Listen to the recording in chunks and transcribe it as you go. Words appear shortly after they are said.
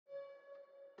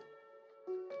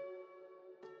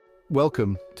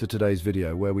Welcome to today's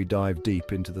video where we dive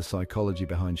deep into the psychology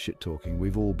behind shit-talking.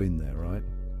 We've all been there, right?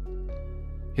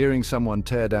 Hearing someone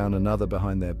tear down another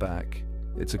behind their back,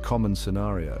 it's a common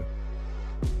scenario.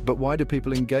 But why do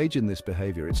people engage in this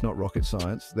behavior? It's not rocket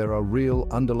science. There are real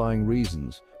underlying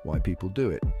reasons why people do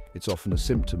it. It's often a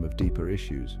symptom of deeper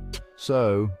issues.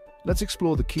 So, let's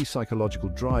explore the key psychological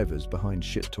drivers behind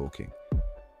shit-talking.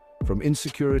 From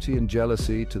insecurity and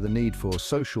jealousy to the need for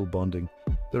social bonding,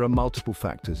 there are multiple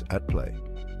factors at play.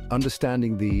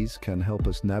 Understanding these can help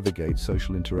us navigate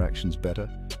social interactions better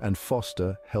and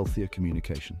foster healthier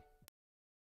communication.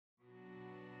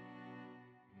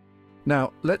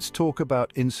 Now, let's talk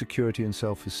about insecurity and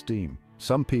self-esteem.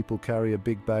 Some people carry a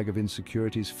big bag of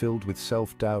insecurities filled with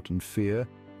self-doubt and fear.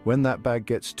 When that bag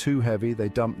gets too heavy, they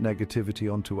dump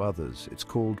negativity onto others. It's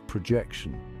called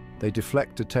projection. They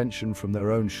deflect attention from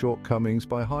their own shortcomings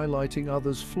by highlighting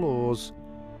others' flaws.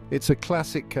 It's a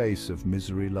classic case of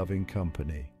misery-loving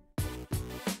company.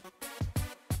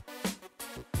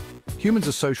 Humans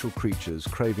are social creatures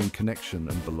craving connection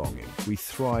and belonging. We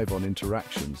thrive on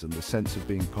interactions and the sense of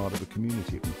being part of a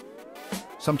community.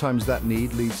 Sometimes that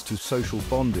need leads to social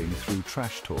bonding through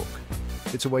trash talk.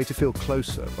 It's a way to feel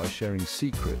closer by sharing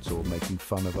secrets or making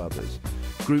fun of others.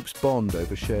 Groups bond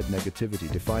over shared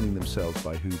negativity, defining themselves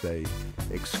by who they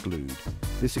exclude.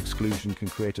 This exclusion can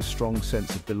create a strong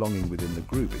sense of belonging within the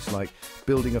group. It's like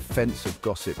building a fence of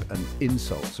gossip and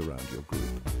insults around your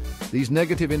group. These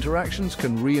negative interactions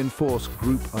can reinforce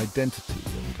group identity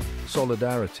and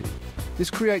solidarity.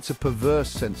 This creates a perverse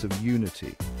sense of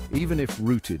unity, even if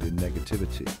rooted in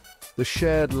negativity. The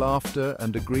shared laughter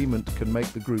and agreement can make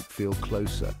the group feel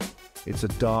closer. It's a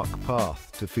dark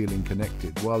path to feeling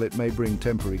connected. While it may bring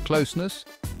temporary closeness,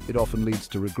 it often leads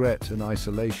to regret and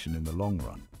isolation in the long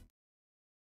run.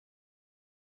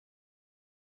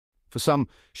 For some,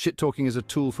 shit-talking is a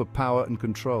tool for power and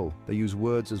control. They use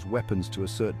words as weapons to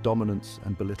assert dominance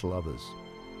and belittle others.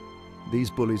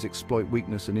 These bullies exploit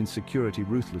weakness and insecurity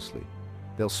ruthlessly.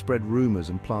 They'll spread rumors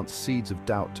and plant seeds of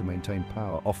doubt to maintain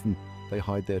power. Often, they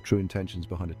hide their true intentions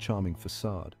behind a charming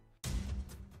facade.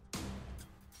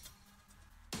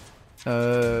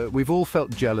 We've all felt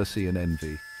jealousy and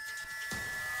envy.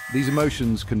 These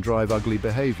emotions can drive ugly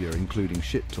behavior, including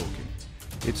shit-talking.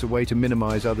 It's a way to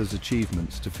minimize others'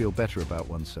 achievements to feel better about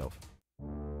oneself.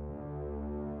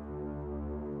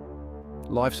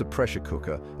 Life's a pressure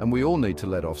cooker, and we all need to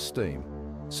let off steam.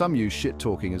 Some use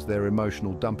shit-talking as their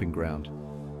emotional dumping ground.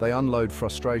 They unload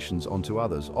frustrations onto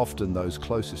others, often those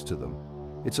closest to them.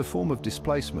 It's a form of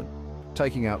displacement,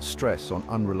 taking out stress on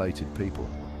unrelated people.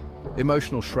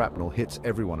 Emotional shrapnel hits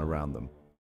everyone around them.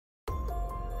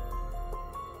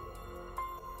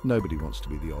 Nobody wants to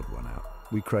be the odd one out.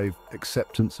 We crave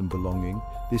acceptance and belonging.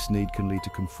 This need can lead to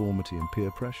conformity and peer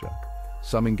pressure.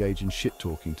 Some engage in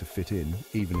shit-talking to fit in,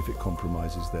 even if it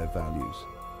compromises their values.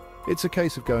 It's a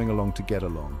case of going along to get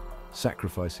along,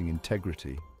 sacrificing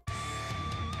integrity.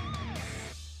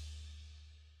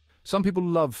 Some people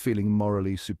love feeling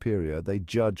morally superior. They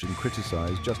judge and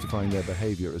criticize, justifying their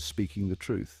behavior as speaking the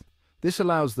truth. This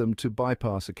allows them to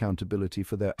bypass accountability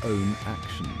for their own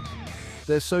actions.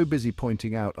 They're so busy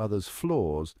pointing out others'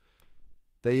 flaws,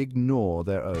 they ignore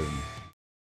their own.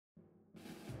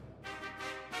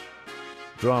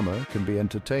 Drama can be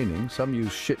entertaining. Some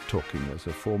use shit-talking as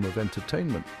a form of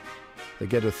entertainment. They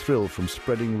get a thrill from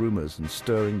spreading rumors and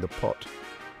stirring the pot.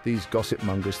 These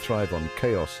gossipmongers thrive on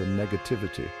chaos and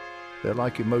negativity. They're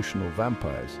like emotional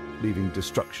vampires, leaving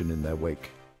destruction in their wake.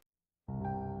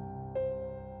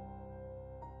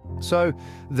 So,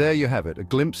 there you have it, a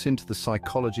glimpse into the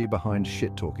psychology behind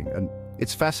shit-talking. And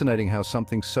it's fascinating how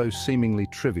something so seemingly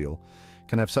trivial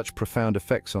can have such profound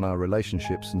effects on our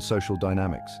relationships and social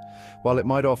dynamics. While it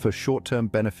might offer short-term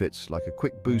benefits like a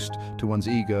quick boost to one's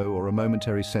ego or a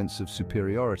momentary sense of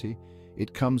superiority,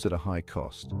 it comes at a high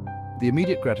cost. The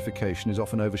immediate gratification is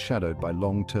often overshadowed by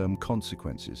long-term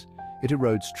consequences. It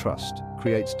erodes trust,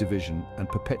 creates division, and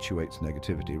perpetuates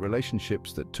negativity.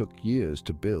 Relationships that took years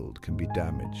to build can be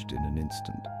damaged in an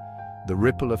instant. The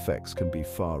ripple effects can be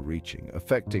far-reaching,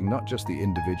 affecting not just the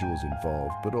individuals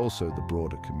involved, but also the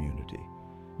broader community.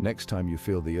 Next time you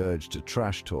feel the urge to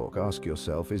trash talk, ask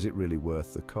yourself, is it really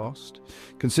worth the cost?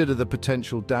 Consider the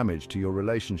potential damage to your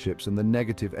relationships and the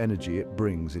negative energy it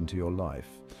brings into your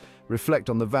life. Reflect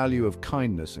on the value of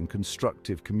kindness and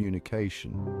constructive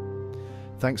communication.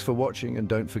 Thanks for watching, and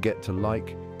don't forget to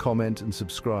like, comment, and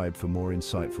subscribe for more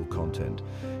insightful content.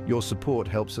 Your support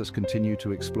helps us continue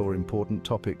to explore important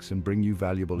topics and bring you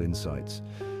valuable insights.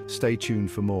 Stay tuned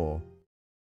for more.